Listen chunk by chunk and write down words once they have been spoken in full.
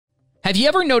Have you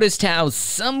ever noticed how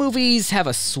some movies have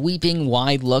a sweeping,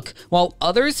 wide look, while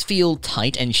others feel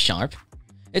tight and sharp?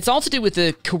 It's all to do with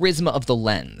the charisma of the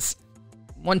lens.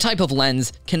 One type of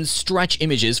lens can stretch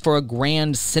images for a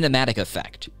grand cinematic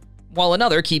effect, while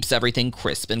another keeps everything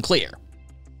crisp and clear.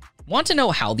 Want to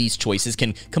know how these choices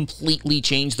can completely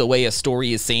change the way a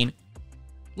story is seen?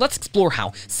 Let's explore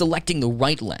how selecting the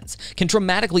right lens can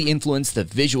dramatically influence the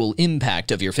visual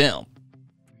impact of your film.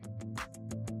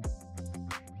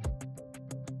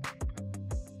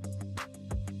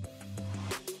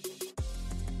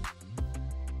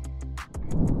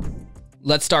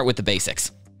 Let's start with the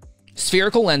basics.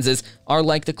 Spherical lenses are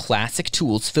like the classic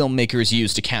tools filmmakers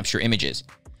use to capture images,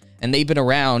 and they've been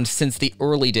around since the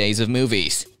early days of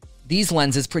movies. These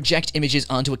lenses project images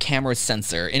onto a camera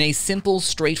sensor in a simple,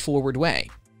 straightforward way.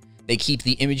 They keep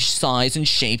the image size and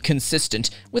shape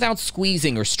consistent without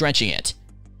squeezing or stretching it.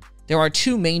 There are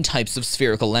two main types of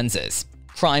spherical lenses: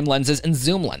 prime lenses and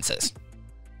zoom lenses.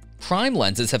 Prime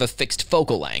lenses have a fixed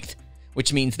focal length,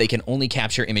 which means they can only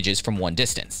capture images from one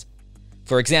distance.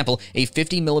 For example, a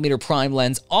 50mm prime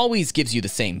lens always gives you the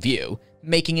same view,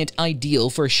 making it ideal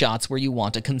for shots where you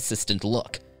want a consistent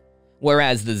look.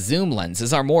 Whereas the zoom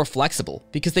lenses are more flexible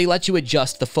because they let you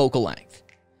adjust the focal length.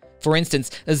 For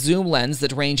instance, a zoom lens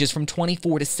that ranges from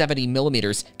 24 to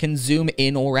 70mm can zoom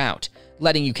in or out,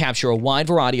 letting you capture a wide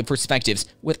variety of perspectives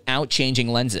without changing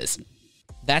lenses.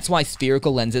 That's why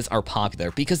spherical lenses are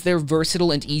popular, because they're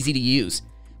versatile and easy to use,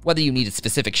 whether you need a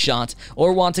specific shot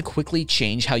or want to quickly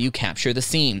change how you capture the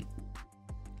scene.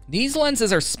 These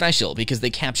lenses are special because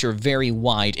they capture very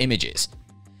wide images.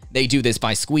 They do this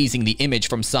by squeezing the image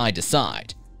from side to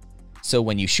side. So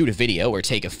when you shoot a video or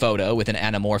take a photo with an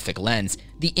anamorphic lens,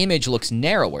 the image looks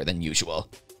narrower than usual.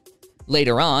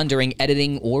 Later on, during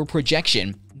editing or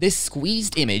projection, this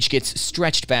squeezed image gets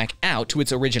stretched back out to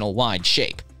its original wide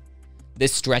shape.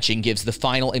 This stretching gives the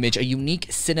final image a unique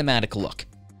cinematic look.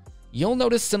 You'll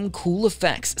notice some cool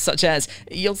effects, such as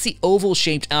you'll see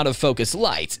oval-shaped out-of-focus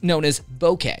lights known as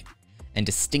bokeh, and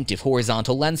distinctive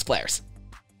horizontal lens flares.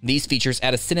 These features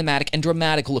add a cinematic and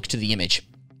dramatic look to the image,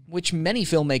 which many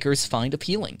filmmakers find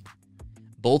appealing.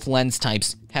 Both lens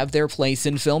types have their place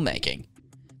in filmmaking.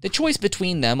 The choice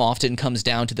between them often comes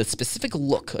down to the specific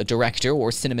look a director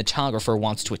or cinematographer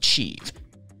wants to achieve.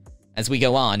 As we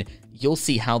go on, you'll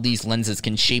see how these lenses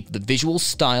can shape the visual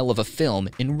style of a film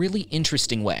in really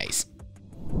interesting ways.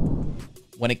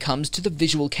 When it comes to the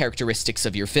visual characteristics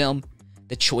of your film,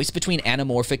 the choice between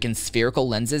anamorphic and spherical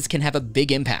lenses can have a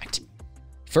big impact.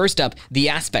 First up, the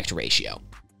aspect ratio.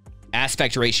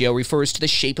 Aspect ratio refers to the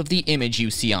shape of the image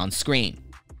you see on screen.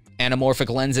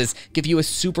 Anamorphic lenses give you a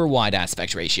super wide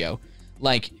aspect ratio,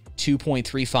 like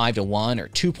 2.35 to 1 or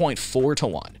 2.4 to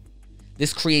 1.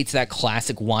 This creates that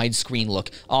classic widescreen look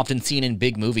often seen in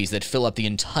big movies that fill up the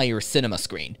entire cinema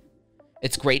screen.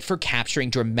 It's great for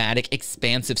capturing dramatic,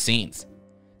 expansive scenes.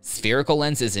 Spherical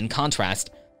lenses, in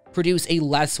contrast, produce a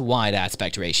less wide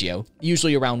aspect ratio,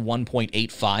 usually around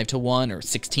 1.85 to 1 or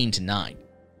 16 to 9.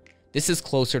 This is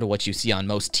closer to what you see on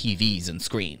most TVs and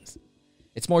screens.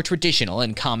 It's more traditional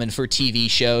and common for TV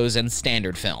shows and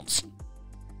standard films.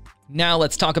 Now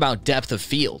let's talk about depth of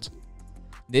field.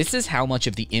 This is how much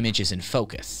of the image is in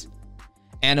focus.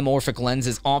 Anamorphic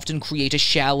lenses often create a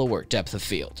shallower depth of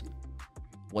field.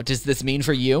 What does this mean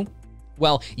for you?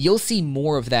 Well, you'll see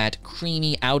more of that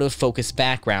creamy, out-of-focus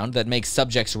background that makes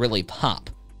subjects really pop.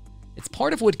 It's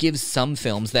part of what gives some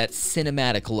films that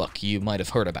cinematic look you might have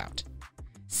heard about.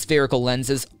 Spherical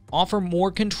lenses offer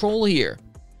more control here.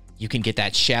 You can get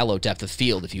that shallow depth of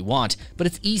field if you want, but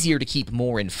it's easier to keep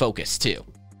more in focus too.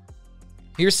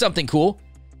 Here's something cool: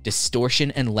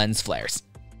 distortion and lens flares.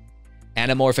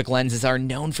 Anamorphic lenses are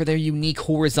known for their unique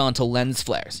horizontal lens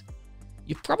flares.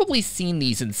 You've probably seen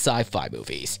these in sci-fi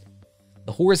movies.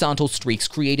 The horizontal streaks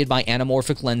created by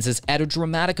anamorphic lenses add a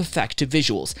dramatic effect to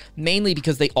visuals, mainly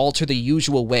because they alter the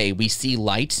usual way we see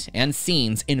light and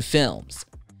scenes in films.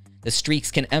 The streaks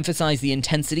can emphasize the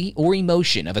intensity or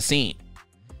emotion of a scene.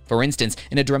 For instance,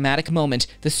 in a dramatic moment,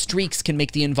 the streaks can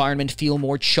make the environment feel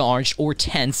more charged or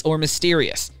tense or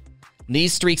mysterious.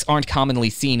 These streaks aren't commonly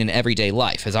seen in everyday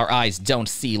life, as our eyes don't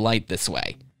see light this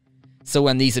way. So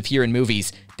when these appear in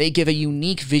movies, they give a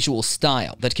unique visual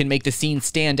style that can make the scene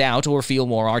stand out or feel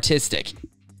more artistic.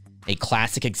 A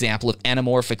classic example of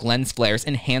anamorphic lens flares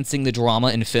enhancing the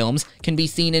drama in films can be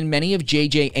seen in many of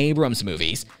J.J. Abrams'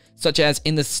 movies, such as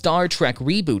in the Star Trek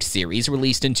reboot series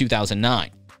released in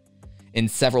 2009. In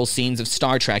several scenes of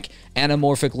Star Trek,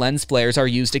 anamorphic lens flares are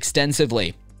used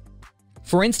extensively.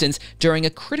 For instance, during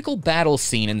a critical battle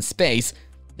scene in space,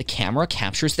 The camera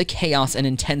captures the chaos and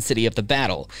intensity of the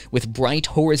battle, with bright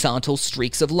horizontal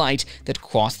streaks of light that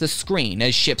cross the screen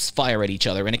as ships fire at each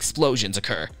other and explosions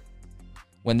occur.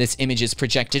 When this image is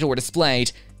projected or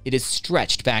displayed, it is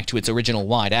stretched back to its original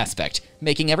wide aspect,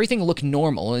 making everything look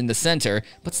normal in the center,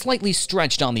 but slightly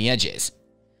stretched on the edges.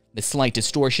 The slight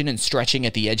distortion and stretching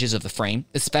at the edges of the frame,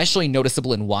 especially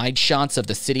noticeable in wide shots of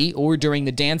the city or during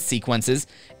the dance sequences,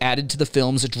 added to the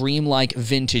film's dreamlike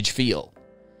vintage feel.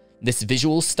 This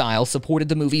visual style supported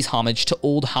the movie's homage to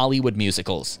old Hollywood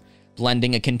musicals,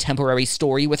 blending a contemporary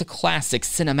story with a classic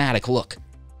cinematic look.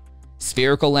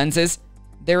 Spherical lenses,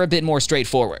 they're a bit more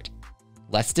straightforward.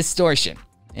 Less distortion,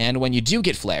 and when you do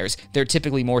get flares, they're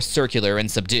typically more circular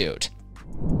and subdued.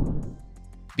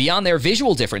 Beyond their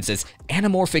visual differences,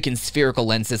 anamorphic and spherical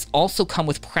lenses also come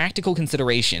with practical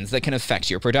considerations that can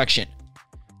affect your production.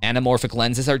 Anamorphic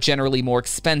lenses are generally more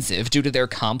expensive due to their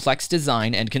complex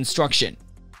design and construction.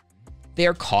 They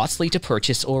are costly to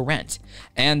purchase or rent,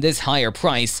 and this higher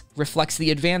price reflects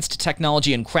the advanced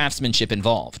technology and craftsmanship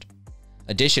involved.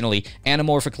 Additionally,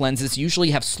 anamorphic lenses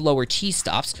usually have slower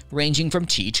t-stops ranging from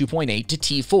t2.8 to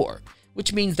t4,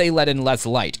 which means they let in less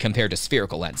light compared to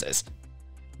spherical lenses.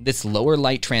 This lower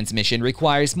light transmission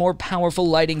requires more powerful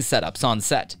lighting setups on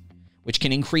set, which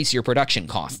can increase your production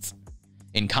costs.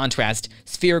 In contrast,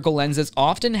 spherical lenses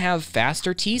often have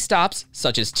faster t-stops,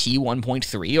 such as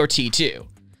t1.3 or t2,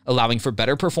 allowing for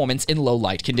better performance in low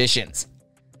light conditions.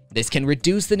 This can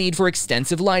reduce the need for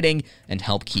extensive lighting and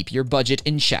help keep your budget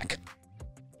in check.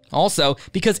 Also,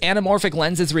 because anamorphic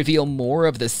lenses reveal more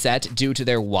of the set due to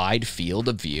their wide field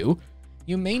of view,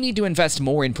 you may need to invest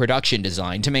more in production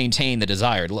design to maintain the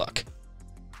desired look.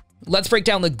 Let's break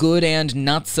down the good and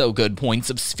not so good points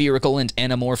of spherical and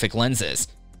anamorphic lenses.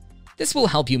 This will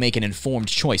help you make an informed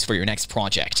choice for your next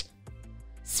project.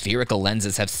 Spherical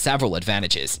lenses have several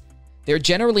advantages. They're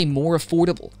generally more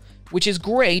affordable, which is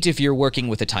great if you're working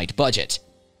with a tight budget.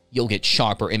 You'll get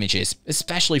sharper images,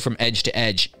 especially from edge to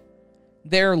edge.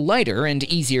 They're lighter and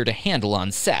easier to handle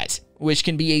on set, which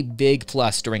can be a big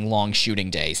plus during long shooting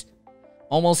days.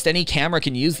 Almost any camera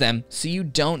can use them, so you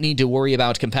don't need to worry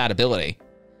about compatibility.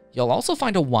 You'll also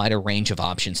find a wider range of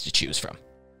options to choose from.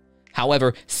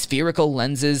 However, spherical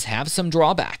lenses have some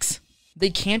drawbacks. They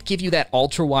can't give you that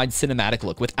ultra-wide cinematic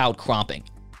look without cropping.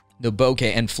 The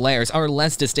bokeh and flares are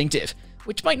less distinctive,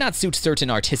 which might not suit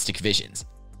certain artistic visions.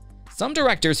 Some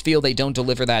directors feel they don't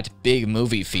deliver that big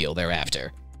movie feel they're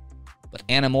after. But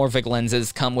anamorphic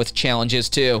lenses come with challenges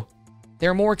too.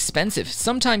 They're more expensive,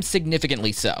 sometimes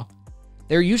significantly so.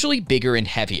 They're usually bigger and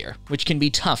heavier, which can be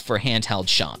tough for handheld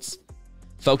shots.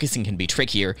 Focusing can be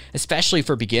trickier, especially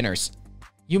for beginners.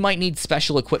 You might need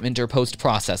special equipment or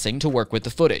post-processing to work with the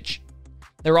footage.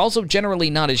 They're also generally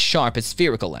not as sharp as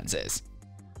spherical lenses.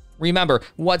 Remember,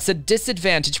 what's a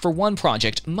disadvantage for one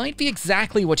project might be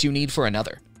exactly what you need for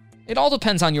another. It all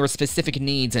depends on your specific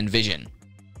needs and vision.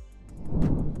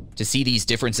 To see these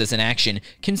differences in action,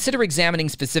 consider examining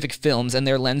specific films and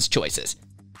their lens choices.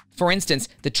 For instance,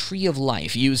 The Tree of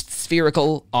Life used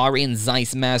spherical ARRI and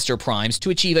Zeiss master primes to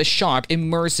achieve a sharp,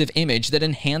 immersive image that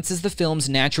enhances the film's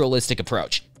naturalistic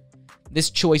approach.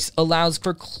 This choice allows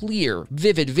for clear,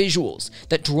 vivid visuals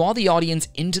that draw the audience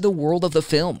into the world of the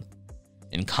film.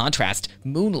 In contrast,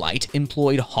 Moonlight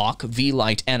employed Hawk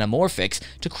V-Light anamorphics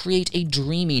to create a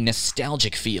dreamy,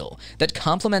 nostalgic feel that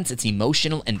complements its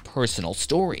emotional and personal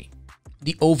story.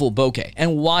 The oval bokeh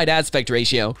and wide aspect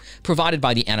ratio provided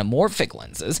by the anamorphic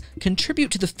lenses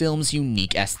contribute to the film's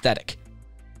unique aesthetic.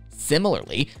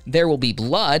 Similarly, There Will Be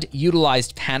Blood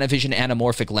utilized Panavision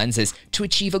anamorphic lenses to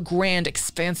achieve a grand,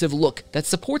 expansive look that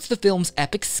supports the film's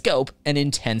epic scope and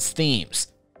intense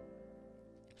themes.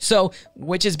 So,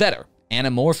 which is better,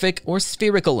 anamorphic or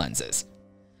spherical lenses?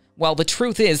 Well, the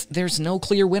truth is, there's no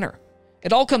clear winner.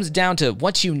 It all comes down to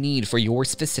what you need for your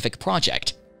specific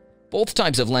project. Both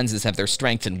types of lenses have their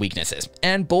strengths and weaknesses,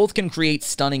 and both can create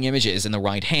stunning images in the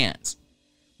right hands.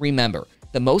 Remember,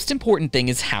 the most important thing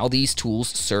is how these tools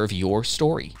serve your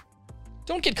story.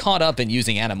 Don't get caught up in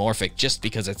using anamorphic just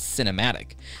because it's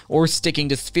cinematic, or sticking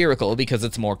to spherical because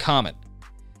it's more common.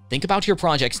 Think about your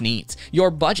project's needs,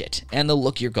 your budget, and the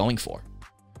look you're going for.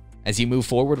 As you move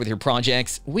forward with your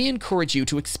projects, we encourage you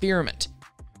to experiment.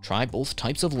 Try both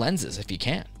types of lenses if you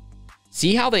can.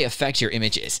 See how they affect your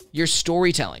images, your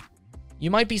storytelling. You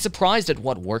might be surprised at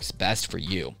what works best for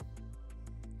you.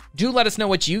 Do let us know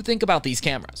what you think about these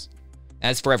cameras.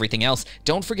 As for everything else,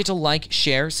 don't forget to like,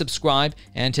 share, subscribe,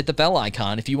 and hit the bell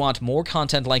icon if you want more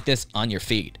content like this on your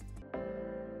feed.